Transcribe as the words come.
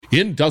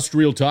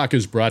Industrial Talk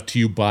is brought to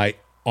you by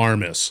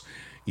Armis.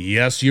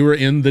 Yes, you are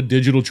in the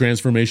digital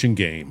transformation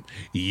game.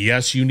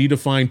 Yes, you need to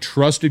find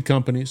trusted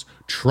companies,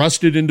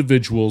 trusted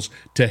individuals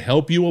to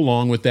help you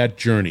along with that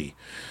journey.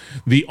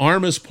 The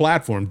Armis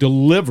platform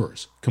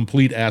delivers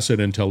complete asset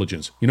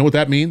intelligence. You know what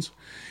that means?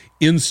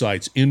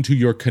 Insights into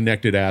your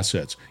connected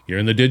assets. You're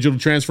in the digital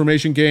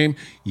transformation game,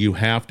 you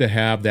have to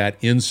have that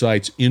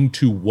insights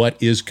into what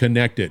is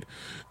connected.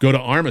 Go to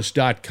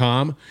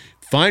armis.com,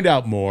 find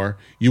out more.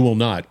 You will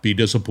not be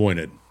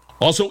disappointed.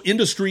 Also,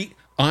 Industry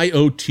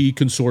IoT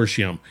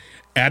Consortium.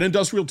 At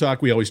Industrial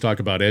Talk, we always talk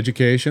about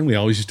education. We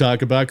always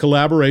talk about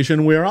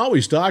collaboration. We're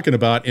always talking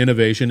about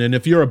innovation. And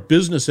if you're a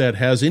business that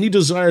has any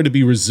desire to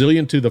be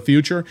resilient to the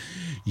future,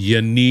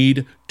 you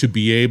need to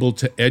be able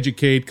to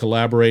educate,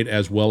 collaborate,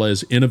 as well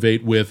as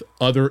innovate with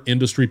other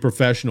industry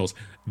professionals.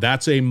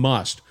 That's a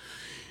must.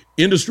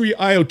 Industry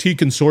IoT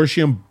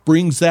Consortium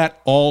brings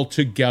that all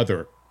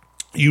together.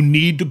 You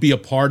need to be a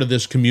part of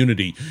this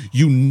community.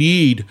 You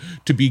need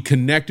to be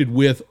connected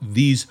with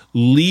these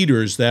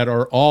leaders that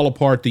are all a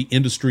part of the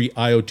Industry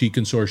IoT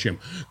Consortium.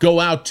 Go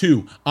out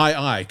to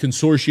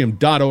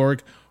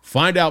iiconsortium.org.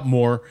 Find out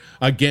more.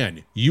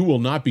 Again, you will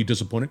not be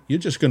disappointed. You're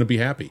just going to be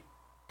happy.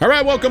 All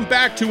right, welcome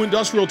back to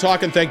Industrial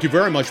Talk, and thank you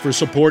very much for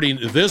supporting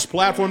this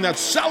platform that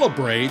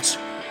celebrates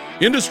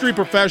industry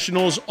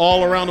professionals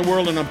all around the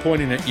world, and I'm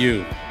pointing at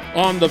you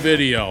on the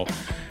video.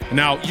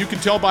 Now, you can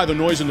tell by the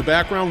noise in the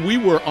background, we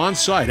were on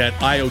site at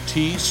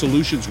IoT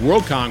Solutions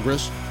World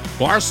Congress.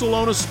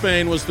 Barcelona,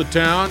 Spain was the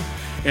town,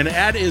 and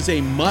that is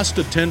a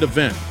must-attend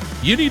event.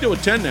 You need to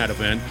attend that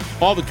event.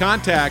 All the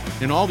contact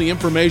and all the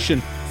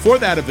information for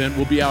that event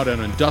will be out on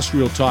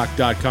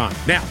industrialtalk.com.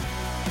 Now,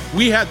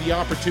 we had the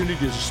opportunity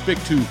to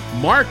speak to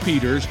Marc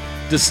Peters,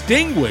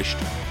 distinguished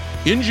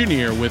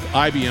engineer with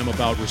IBM,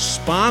 about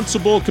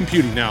responsible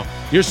computing. Now,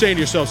 you're saying to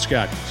yourself,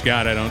 Scott,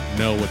 I don't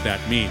know what that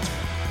means.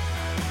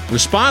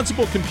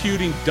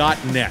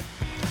 ResponsibleComputing.net.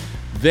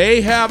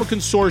 They have a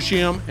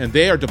consortium, and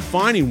they are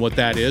defining what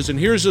that is. And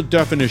here's a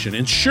definition: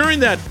 ensuring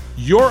that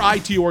your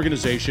IT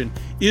organization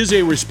is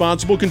a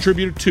responsible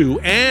contributor to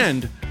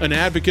and an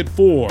advocate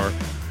for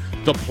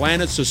the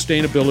planet's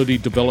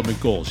sustainability development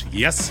goals.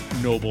 Yes,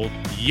 noble.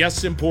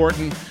 Yes,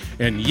 important.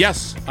 And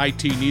yes,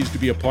 IT needs to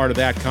be a part of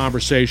that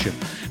conversation.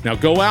 Now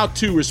go out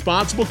to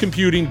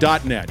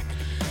ResponsibleComputing.net.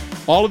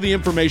 All of the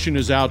information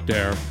is out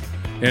there,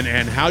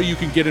 and how you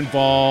can get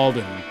involved,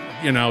 and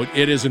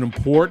it is an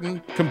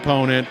important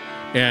component.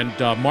 And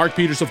Marc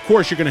Peters, of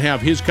course, you're going to have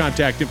his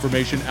contact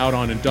information out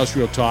on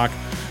Industrial Talk.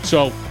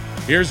 So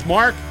here's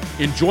Marc.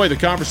 Enjoy the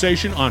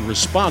conversation on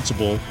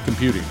responsible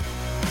computing.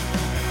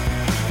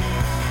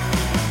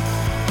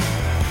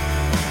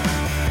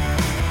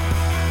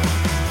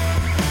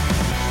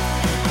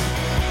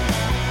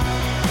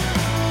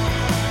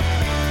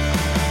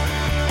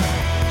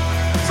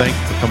 Thank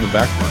you for coming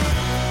back, Marc.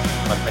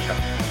 My pleasure.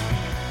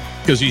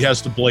 Because he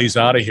has to blaze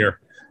out of here.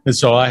 And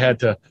so I had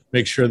to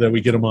make sure that we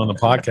get him on the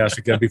podcast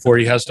again before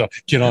he has to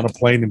get on a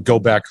plane and go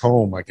back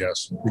home, I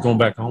guess. You going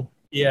back home?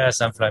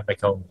 Yes, I'm flying back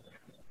home.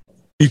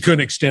 You couldn't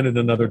extend it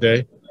another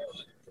day?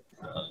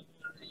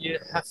 You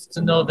have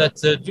to know that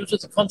due to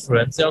the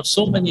conference, there are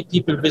so many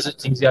people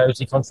visiting the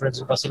IoT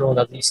conference in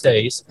Barcelona these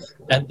days,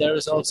 and there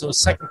is also a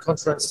second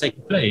conference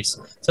taking place.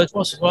 So it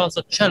was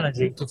rather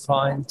challenging to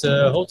find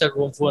a hotel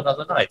room for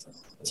another night.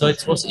 So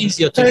it was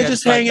easier to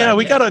just hang out.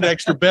 We got an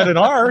extra bed in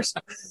ours.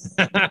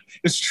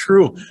 It's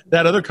true.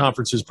 That other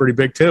conference is pretty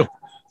big too.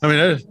 I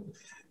mean,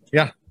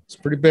 it's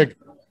pretty big.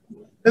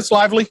 It's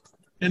lively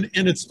and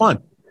it's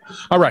fun.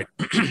 All right.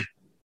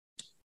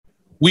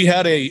 We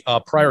had a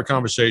prior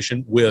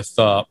conversation with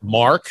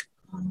Marc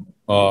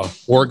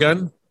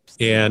Organ,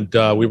 and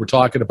we were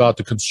talking about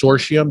the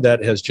consortium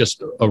that has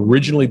just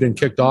originally been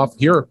kicked off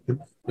here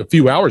a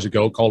few hours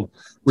ago called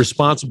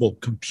Responsible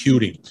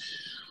Computing.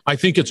 I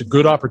think it's a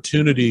good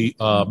opportunity,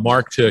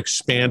 Marc, to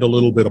expand a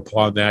little bit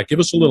upon that. Give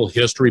us a little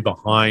history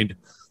behind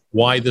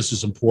why this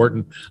is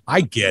important. I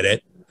get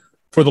it.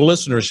 For the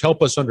listeners,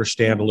 help us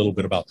understand a little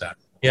bit about that.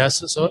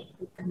 Yes, so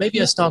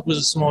maybe I start with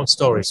a small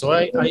story. So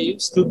I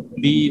used to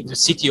be the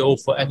CTO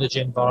for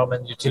Energy,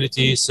 Environment,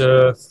 Utilities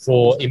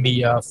for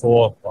EMEA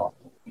for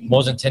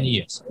more than 10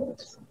 years.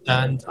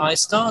 And I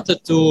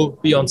started to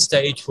be on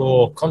stage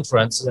for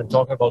conferences and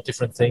talking about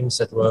different things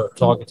that were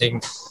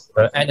targeting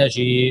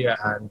energy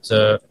and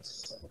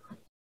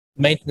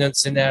maintenance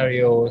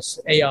scenarios,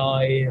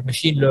 AI,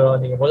 machine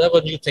learning,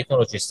 whatever new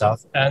technology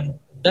stuff. And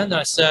then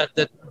I said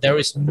that there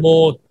is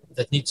more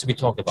that needs to be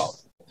talked about.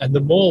 And the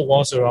more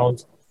was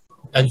around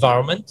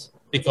environment,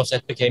 because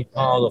that became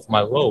part of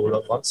my role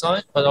on one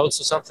side, but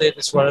also something that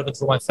is relevant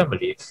for my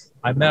family.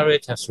 I'm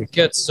married, have 3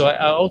 kids, so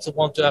I also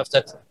want to have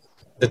that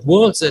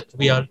world that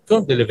we are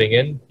currently living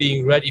in,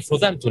 being ready for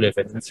them to live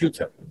in the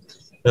future.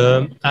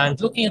 And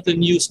looking at the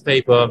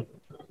newspaper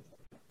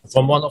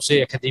from one of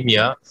the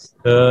academia,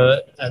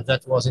 and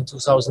that was in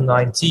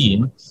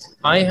 2019,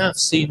 I have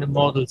seen a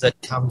model that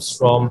comes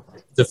from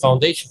the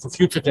Foundation for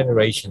Future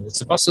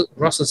Generations. It's a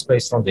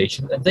Brussels-based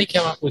foundation, and they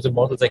came up with a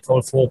model they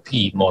call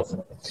 4P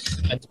model.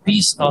 And the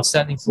P's are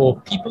standing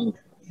for people,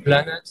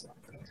 planet,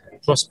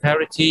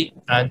 prosperity,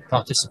 and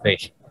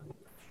participation.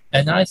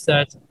 And I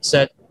said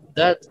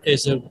that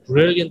is a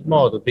brilliant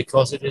model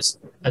because it is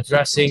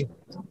addressing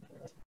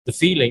the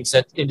feelings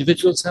that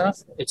individuals have,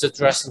 it's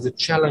addressing the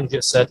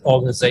challenges that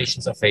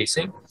organizations are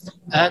facing,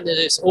 and it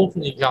is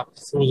opening up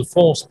through the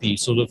fourth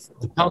piece, so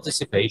the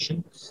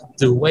participation,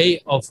 the way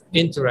of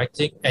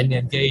interacting and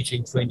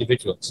engaging for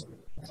individuals.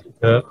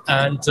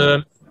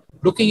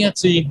 Looking at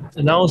the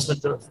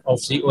announcement of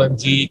the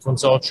OMG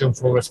Consortium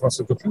for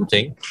Responsible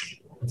Computing,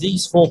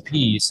 these 4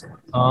 Ps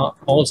are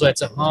also at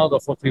the heart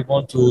of what we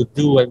want to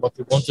do and what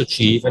we want to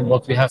achieve and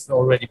what we have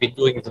already been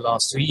doing in the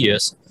last 3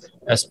 years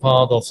as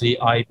part of the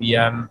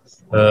IBM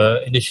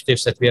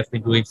initiatives that we have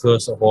been doing,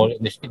 first of all,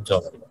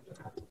 internally.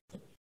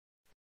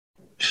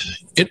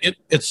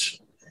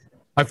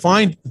 I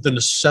find the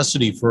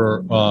necessity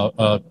for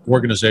an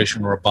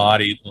organization or a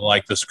body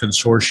like this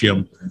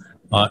consortium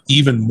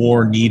even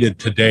more needed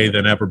today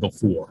than ever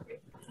before.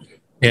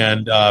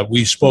 And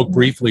we spoke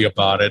briefly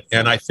about it.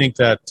 And I think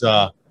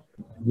that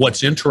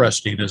what's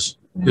interesting is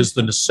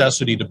the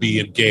necessity to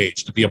be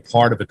engaged, to be a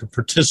part of it, to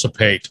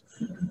participate.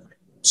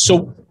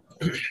 So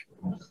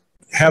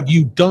have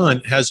you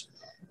done,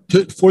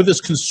 for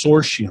this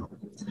consortium,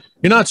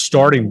 you're not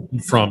starting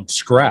from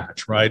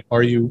scratch, right?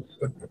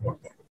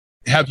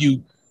 Have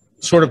you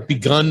sort of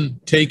begun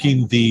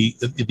taking the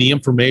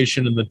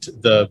information and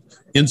the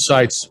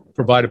insights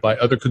provided by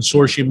other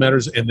consortium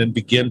members and then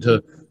begin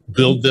to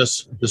build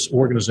this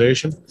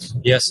organization?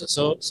 Yes.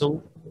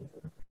 So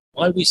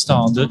while we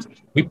started,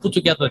 we put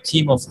together a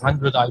team of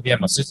 100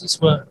 IBMers.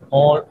 These were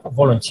all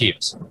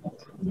volunteers.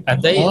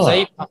 And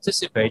they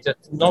participated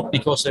not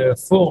because they were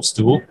forced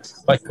to,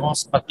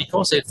 but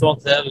because they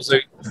thought there was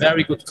a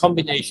very good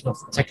combination of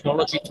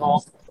technology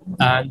talk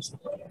and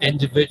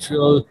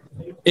individual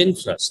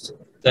interest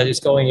that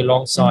is going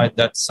alongside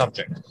that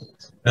subject.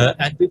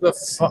 And we were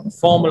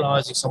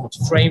formalizing some of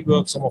the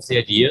framework, some of the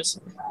ideas,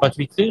 but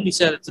we clearly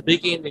said at the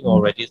beginning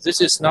already,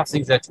 this is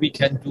nothing that we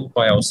can do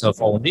by ourselves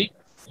only.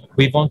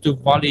 We want to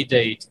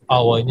validate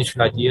our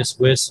initial ideas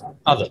with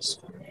others.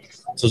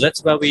 So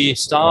that's where we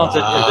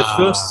started the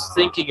first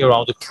thinking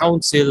around a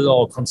council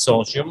or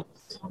consortium,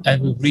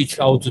 and we reached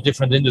out to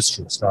different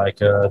industries like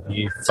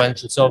the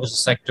financial services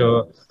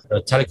sector,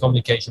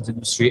 telecommunications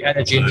industry,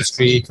 energy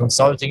industry,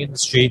 consulting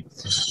industry.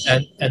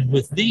 And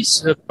with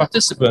these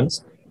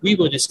participants, we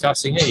were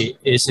discussing, hey,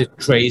 is it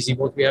crazy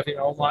what we have in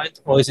our mind,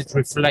 or is it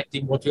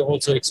reflecting what you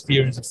also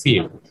experience and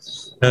feel?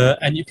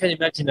 And you can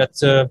imagine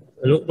that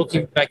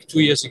looking back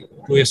 2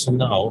 years from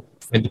now,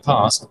 in the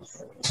past,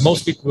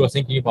 most people were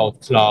thinking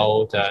about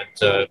cloud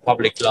and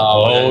public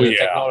cloud and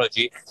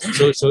technology.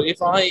 So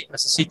if I,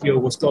 as a CTO,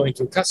 was going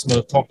to a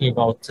customer talking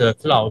about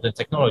cloud and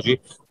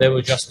technology, they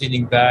were just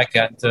leaning back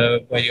and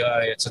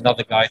it's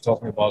another guy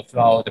talking about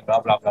cloud and blah,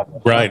 blah, blah, blah.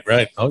 Right.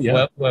 Oh,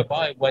 yeah.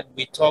 Whereby when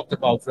we talked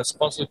about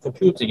responsible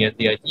computing and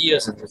the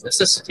ideas and the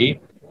necessity,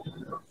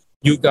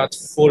 you got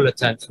full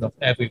attention of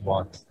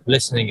everyone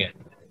listening in.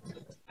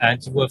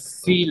 And you were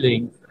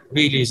feeling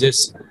really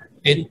this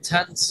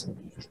intense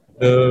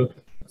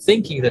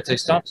thinking that they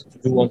started to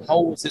do on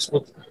how this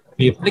would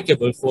be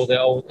applicable for their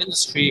own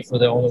industry, for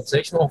their own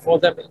organization, or for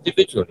them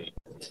individually.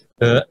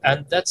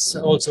 And that's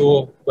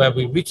also where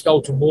we reached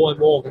out to more and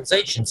more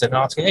organizations and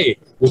asking, hey,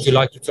 would you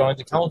like to join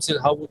the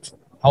council?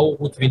 How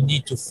would we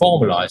need to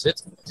formalize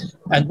it?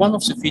 And one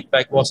of the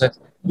feedback was that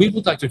we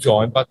would like to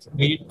join, but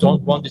we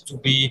don't want it to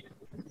be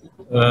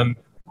an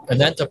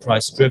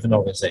enterprise-driven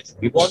organization.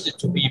 We want it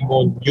to be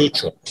more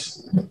neutral.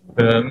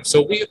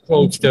 So we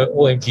approached the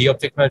OMG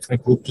Object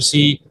Management Group to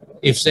see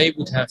if they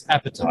would have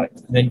appetite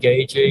in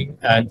engaging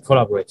and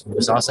collaborating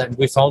with us. And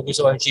we found with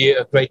OMG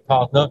a great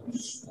partner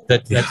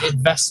that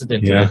invested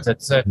into it.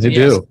 That said,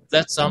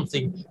 that's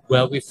something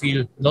where we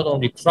feel not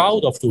only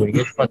proud of doing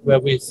it, but where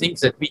we think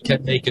that we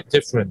can make a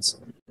difference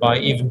by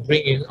even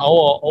bringing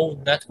our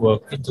own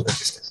network into the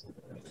discussion.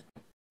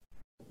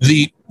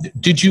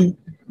 Did you,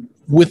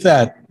 with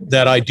that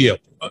idea,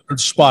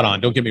 spot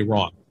on, don't get me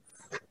wrong,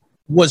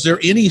 was there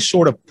any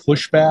sort of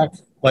pushback,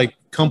 like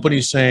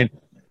companies saying,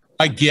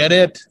 I get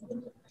it,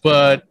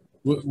 but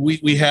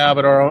we have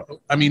it, or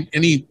I mean,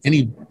 any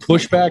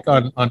pushback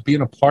on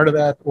being a part of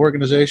that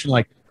organization?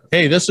 Like,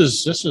 hey, this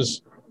is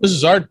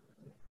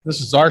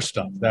our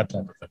stuff, that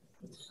type of thing.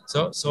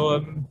 So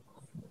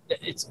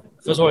it's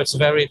first of all, it's a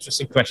very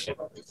interesting question,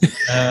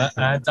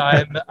 and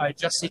I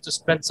just need to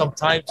spend some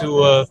time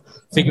to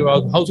figure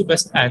out how to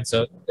best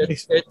answer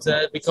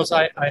it because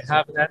I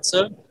have an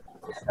answer.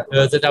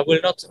 That I will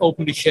not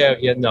openly share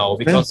here now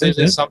because this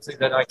is something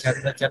that I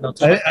cannot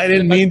do. I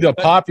didn't mean to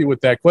pop you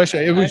with that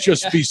question. It would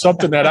just be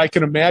something that I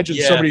can imagine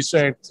somebody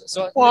saying,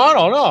 well, I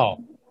don't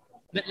know.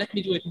 Let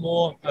me do it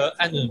more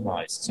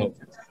anonymized. So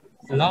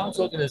large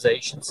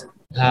organizations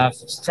have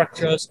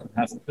structures and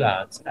have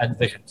plans and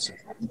visions.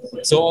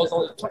 So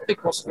although the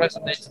topic was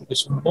resonating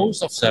with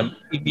most of them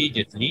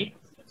immediately,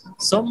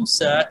 some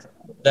said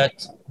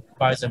that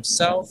by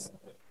themselves,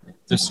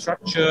 the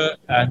structure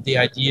and the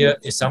idea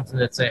is something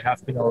that they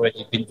have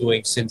already been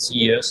doing since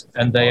years,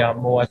 and they are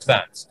more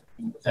advanced.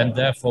 and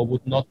therefore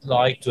would not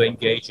like to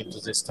engage into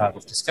this type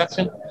of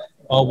discussion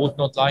or would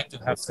not like to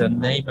have their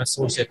name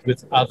associated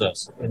with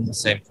others in the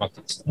same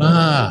context.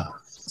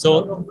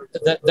 So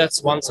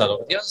that's one side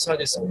of it. The other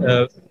side is,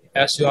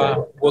 as you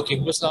are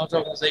working with large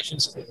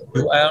organizations,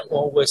 you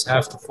always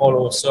have to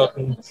follow a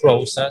certain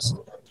process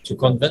to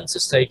convince the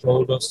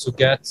stakeholders to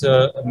get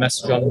a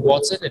message on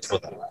what's in it for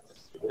them.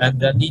 And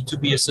there need to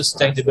be a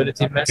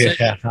sustainability message,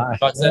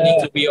 but there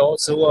need to be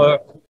also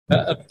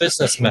a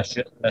business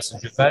message,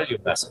 a value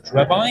message,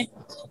 whereby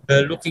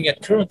looking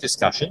at current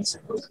discussions.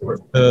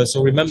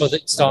 So remember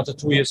that it started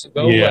 2 years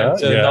ago,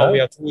 and now we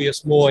are 2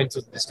 years more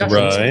into the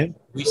discussions. Right.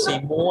 We see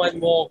more and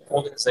more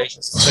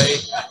organizations say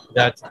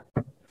that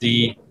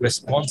the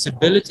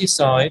responsibility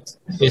side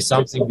is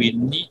something we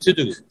need to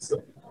do,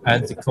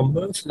 and the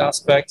commercial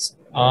aspects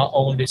are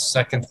only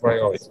second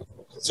priority.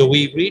 So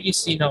we really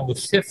see now a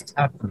shift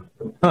happen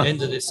in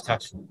the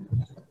discussion.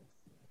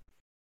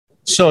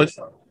 So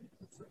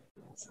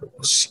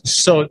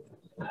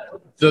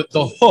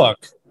the hook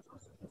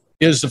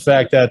is the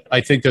fact that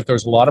I think that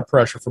there's a lot of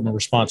pressure from a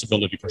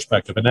responsibility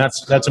perspective, and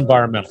that's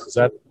environmental. Is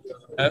that?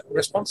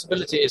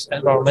 Responsibility is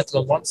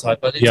environmental on one side,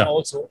 but it's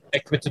also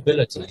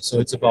equitability. So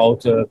it's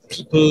about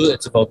people,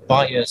 it's about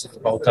bias, it's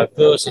about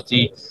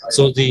diversity.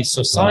 So the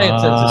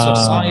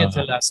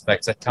societal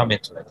aspects that come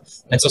into it.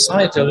 And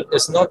societal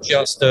is not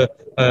just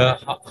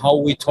how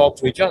we talk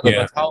to each other,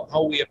 but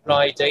how we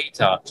apply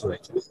data to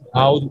it.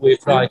 How do we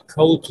apply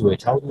code to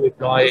it? How do we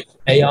apply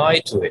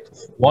AI to it?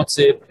 What's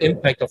the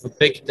impact of a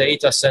big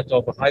data center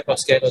of a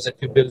hyperscaler that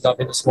you build up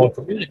in a small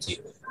community?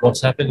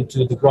 What's happening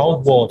to the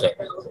groundwater?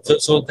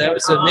 So there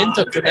is an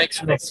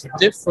interconnection of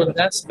different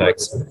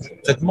aspects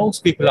that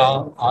most people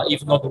are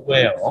even not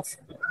aware of.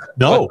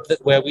 No.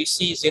 Where we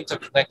see the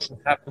interconnection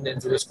happen in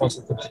the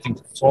responsible computing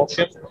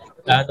consortium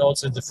and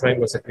also in the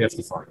frameworks that we have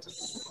defined.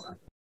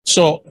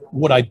 So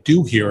what I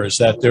do hear is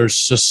that there's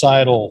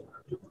societal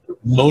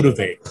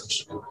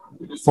motivators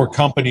for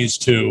companies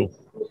to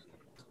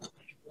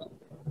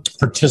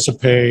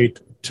participate,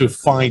 to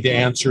find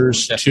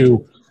answers,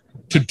 to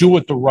do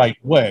it the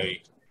right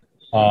way.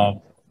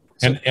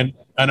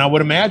 And I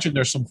would imagine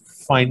there's some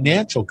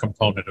financial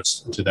component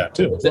to that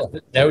too.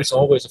 There is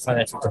always a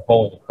financial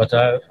component, but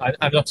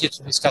I'm not here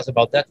to discuss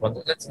about that one.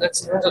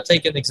 Let's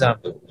take an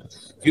example.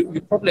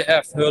 You probably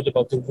have heard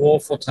about the war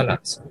for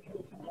talents.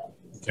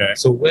 Okay.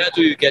 So where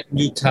do you get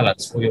new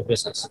talents for your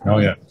business? Oh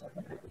yeah.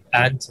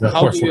 And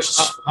how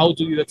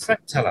do you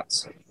attract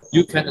talents?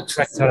 You can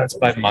attract talents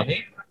by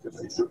money.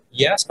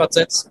 Yes, but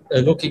that's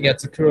looking at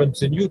the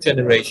current new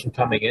generation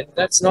coming in.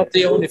 That's not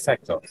the only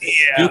factor.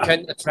 You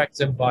can attract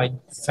them by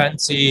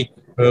fancy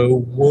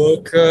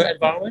work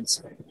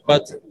environments,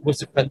 but with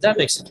the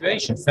pandemic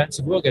situation,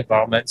 fancy work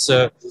environments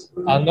are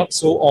not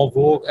so en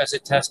vogue as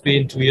it has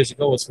been 2 years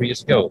ago or 3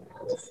 years ago.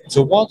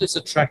 So what is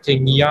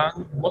attracting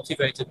young,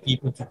 motivated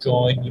people to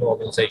join your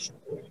organization?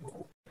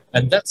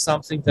 And that's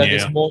something that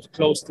is more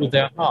close to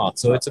their heart.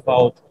 So it's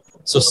about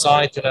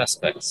societal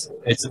aspects.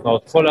 It's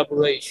about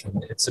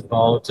collaboration. It's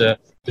about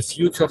the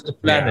future of the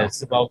planet.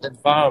 It's about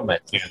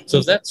environment.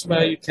 So that's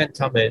where you can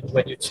come in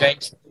when you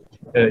change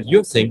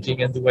your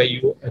thinking and the way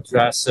you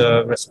address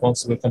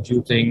responsible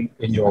computing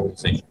in your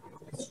organization.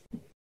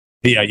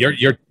 Yeah,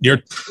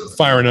 you're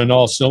firing on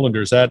all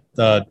cylinders.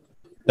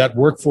 That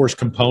workforce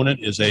component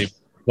is a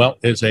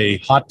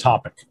hot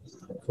topic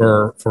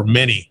for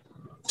many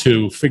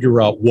to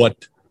figure out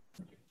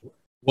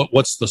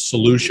what's the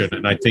solution,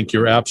 and I think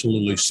you're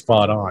absolutely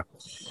spot on.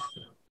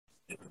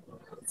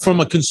 From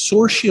a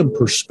consortium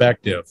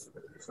perspective,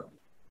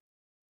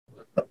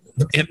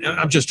 and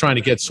I'm just trying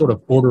to get sort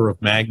of order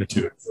of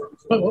magnitude.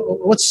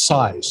 What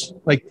size?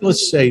 Like,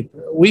 let's say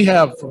we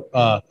have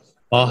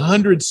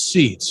 100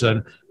 seats,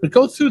 and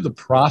go through the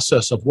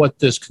process of what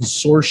this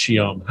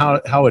consortium,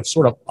 how it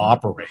sort of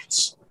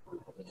operates.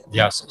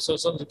 Yes, so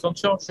the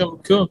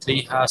consortium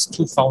currently has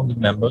 2 founding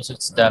members.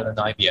 It's Dell and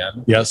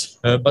IBM. Yes.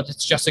 But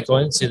it's just a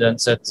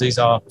coincidence that these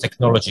are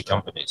technology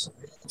companies.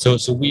 So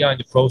we are in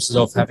the process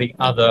of having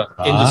other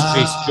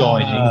industries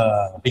joining,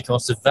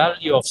 because the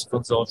value of the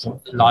consortium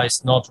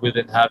lies not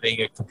within having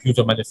a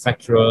computer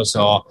manufacturers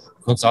or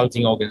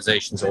consulting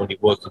organizations only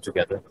working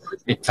together.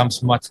 It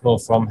comes much more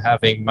from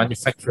having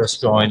manufacturers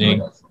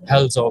joining,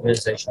 health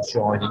organizations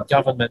joining,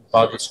 government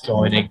bodies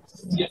joining,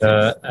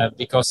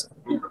 because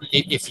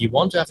if you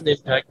want to have an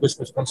impact with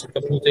responsible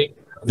computing,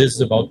 this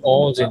is about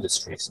all the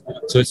industries.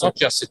 So it's not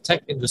just the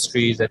tech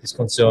industry that is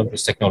concerned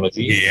with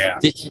technology. Yeah.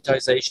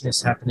 Digitization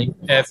is happening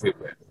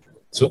everywhere.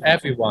 So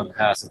everyone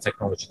has a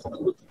technology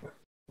component.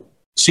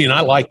 See, and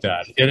I like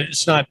that. And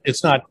it's not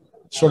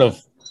sort of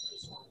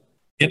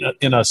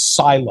in a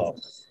silo.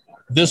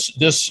 This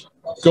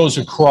goes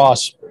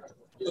across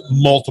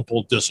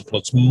multiple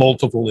disciplines,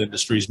 multiple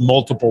industries,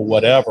 multiple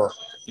whatever,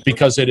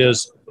 because it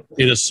is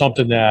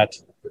something that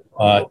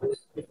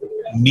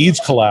needs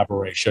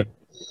collaboration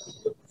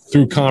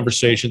through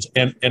conversations,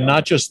 and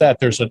not just that.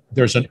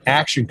 There's an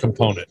action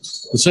component.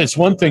 It's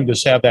one thing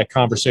to have that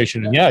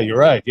conversation, and you're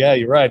right,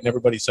 and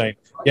everybody's saying,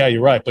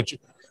 you're right, but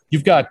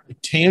you've got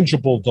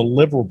tangible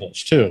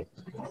deliverables too.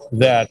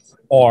 that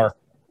are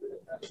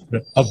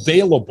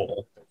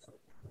available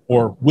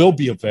or will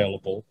be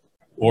available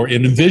or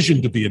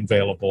envisioned to be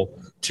available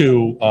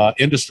to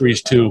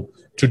industries to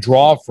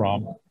draw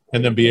from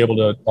and then be able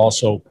to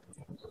also,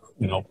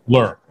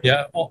 learn.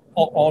 Yeah,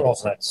 all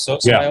of that. So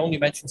I only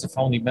mentioned the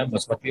founding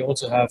members, but we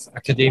also have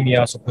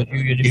academia, so Purdue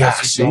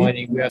University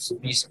joining. We have the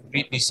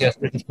BCS,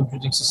 British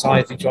Computing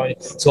Society joining.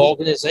 So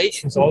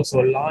organizations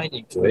also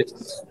aligning to it.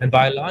 And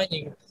by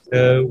aligning,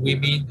 we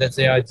mean that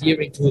they are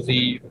adhering to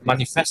the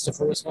Manifesto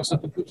for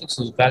Responsible Computing,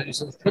 so the values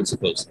and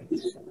principles.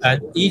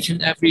 And each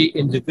and every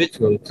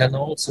individual can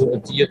also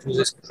adhere to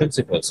these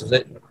principles, so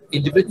that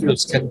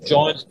individuals can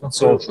join the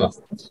consortium.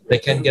 They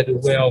can get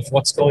aware of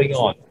what's going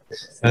on.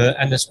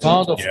 And as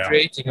part of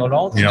creating or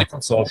launching the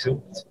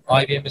consortium,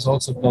 IBM is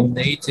also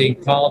donating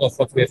part of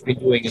what we have been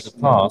doing in the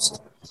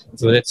past.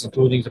 So that's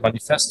including the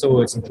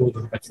manifesto, it's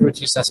including the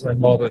maturity assessment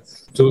model,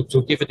 to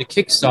give it a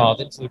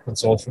kickstart into the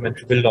consortium and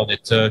to build on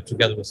it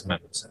together with the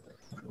members.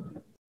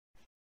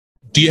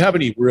 Do you have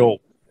any real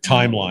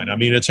timeline? I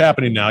mean, it's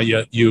happening now.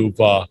 You've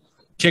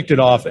kicked it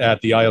off at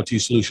the IoT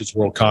Solutions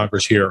World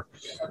Congress here.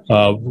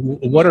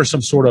 What are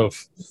some sort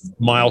of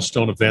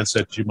milestone events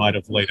that you might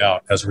have laid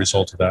out as a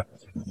result of that?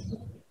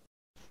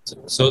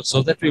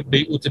 So that will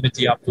be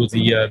ultimately up to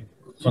the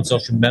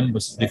consortium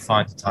members to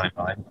define the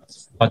timeline.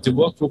 But the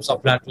work groups are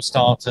planned to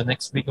start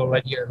next week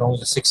already along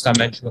the 6th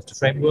dimension of the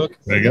framework.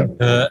 There you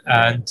go.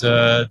 And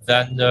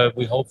then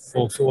we hope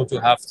for sure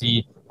to have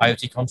the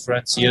IoT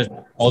conference here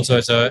also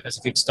as a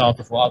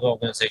Kickstarter for other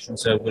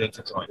organizations willing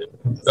to join it.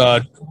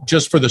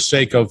 Just for the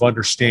sake of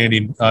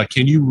understanding,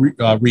 can you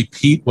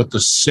repeat what the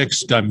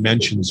 6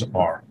 dimensions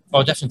are?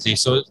 Oh, definitely.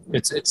 So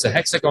it's a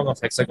hexagon of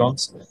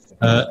hexagons.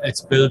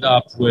 It's built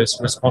up with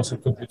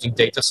responsible computing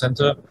data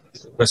center,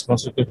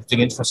 responsible computing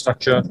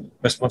infrastructure,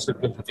 responsible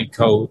computing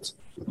code,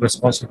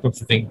 responsible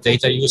computing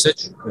data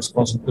usage,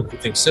 responsible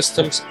computing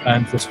systems,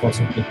 and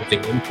responsible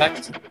computing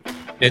impact.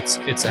 It's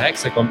a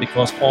hexagon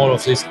because all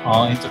of these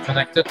are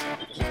interconnected,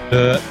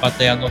 but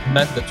they are not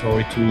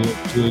mandatory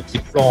to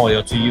deploy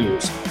or to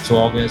use. So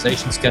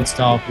organizations can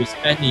start with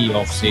any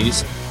of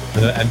these,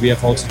 and we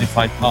have also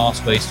defined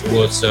pathways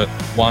towards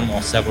one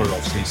or several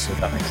of these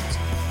dimensions.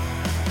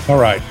 All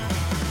right.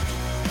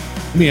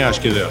 Let me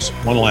ask you this,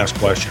 one last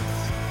question.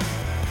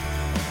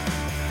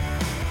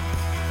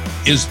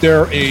 Is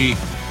there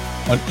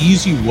an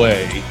easy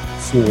way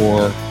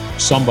for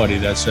somebody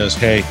that says,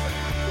 hey,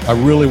 I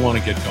really want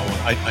to get going.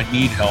 I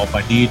need help.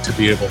 I need to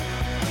be able.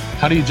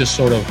 How do you just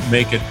sort of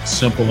make it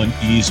simple and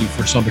easy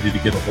for somebody to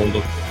get a hold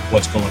of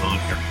what's going on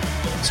here?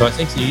 So I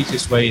think the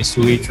easiest way is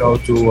to reach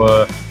out to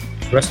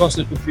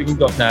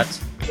responsiblecomputing.net,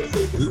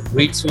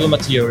 read through the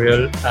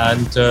material,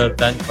 and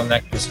then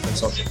connect with the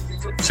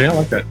consortium. See, I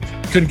like that.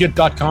 Couldn't get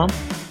 .com?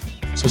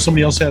 So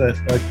somebody else had a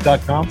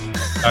 .com?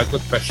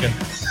 Good question.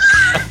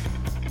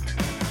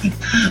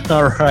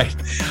 All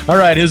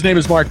right. His name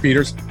is Marc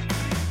Peters.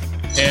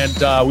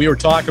 And we were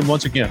talking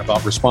once again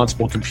about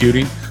responsible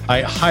computing.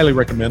 I highly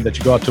recommend that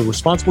you go out to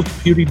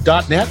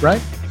responsiblecomputing.net,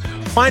 right?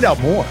 Find out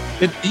more.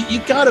 You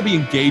got to be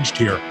engaged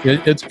here.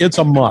 It's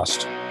a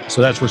must.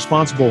 So that's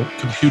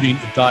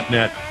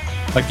responsiblecomputing.net.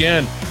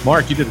 Again,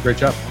 Marc, you did a great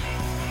job.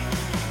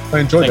 I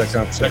enjoyed that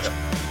conversation.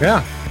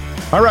 Yeah.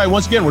 All right.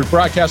 Once again, we're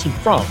broadcasting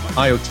from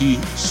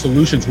IoT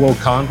Solutions World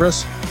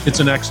Congress. It's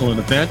an excellent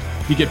event.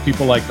 You get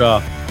people like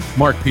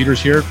Marc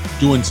Peters here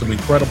doing some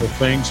incredible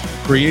things,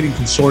 creating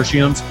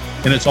consortiums,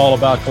 and it's all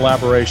about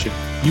collaboration.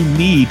 You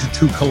need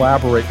to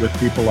collaborate with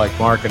people like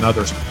Marc and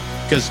others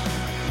because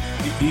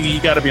you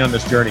got to be on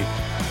this journey.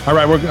 All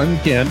right, we're going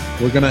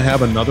to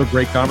have another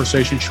great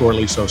conversation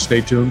shortly, so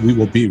stay tuned. We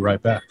will be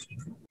right back.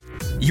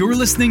 You're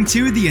listening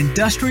to the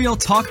Industrial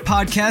Talk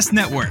Podcast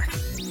Network.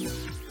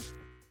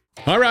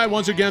 All right,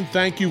 once again,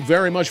 thank you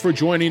very much for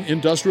joining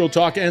Industrial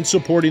Talk and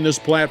supporting this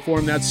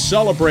platform that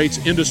celebrates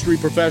industry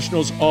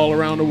professionals all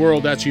around the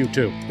world. That's you,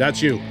 too.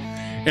 That's you.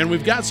 And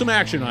we've got some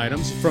action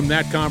items from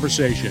that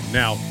conversation.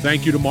 Now,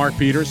 thank you to Marc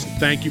Peters.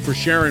 Thank you for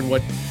sharing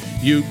what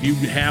you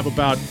have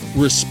about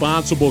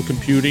responsible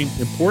computing,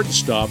 important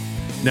stuff.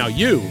 Now,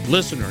 you,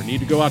 listener, need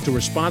to go out to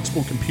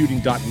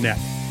responsiblecomputing.net.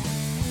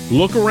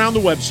 Look around the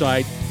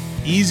website,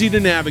 easy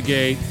to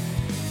navigate,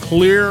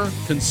 clear,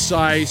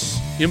 concise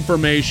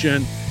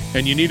information,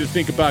 and you need to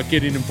think about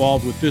getting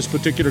involved with this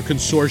particular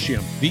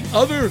consortium. The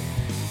other,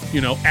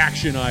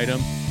 action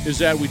item is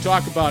that we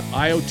talk about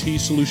IoT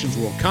Solutions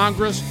World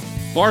Congress,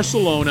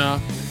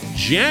 Barcelona,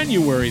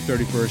 January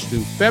 31st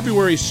through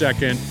February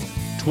 2nd,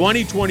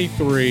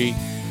 2023.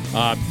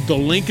 The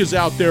link is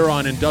out there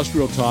on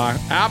Industrial Talk.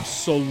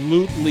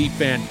 Absolutely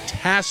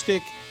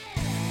fantastic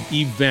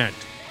event.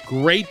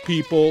 Great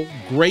people,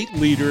 great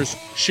leaders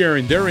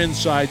sharing their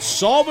insights,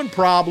 solving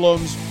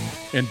problems,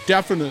 and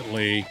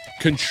definitely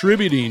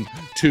contributing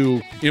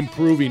to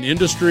improving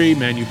industry,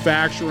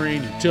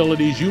 manufacturing,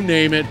 utilities, you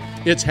name it.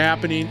 It's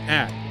happening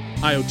at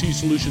IoT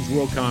Solutions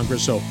World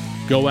Congress. So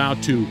go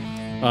out to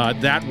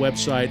that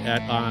website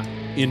at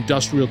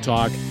Industrial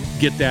Talk.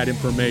 Get that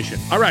information.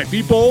 All right,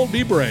 be bold,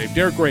 be brave,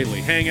 dare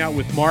greatly. Hang out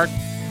with Marc,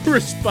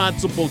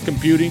 Responsible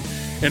Computing,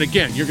 And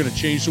again, you're going to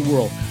change the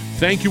world.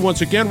 Thank you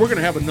once again. We're going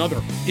to have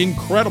another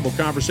incredible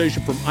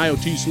conversation from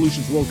IoT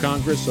Solutions World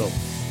Congress. So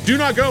do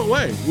not go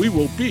away. We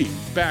will be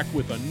back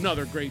with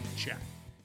another great chat.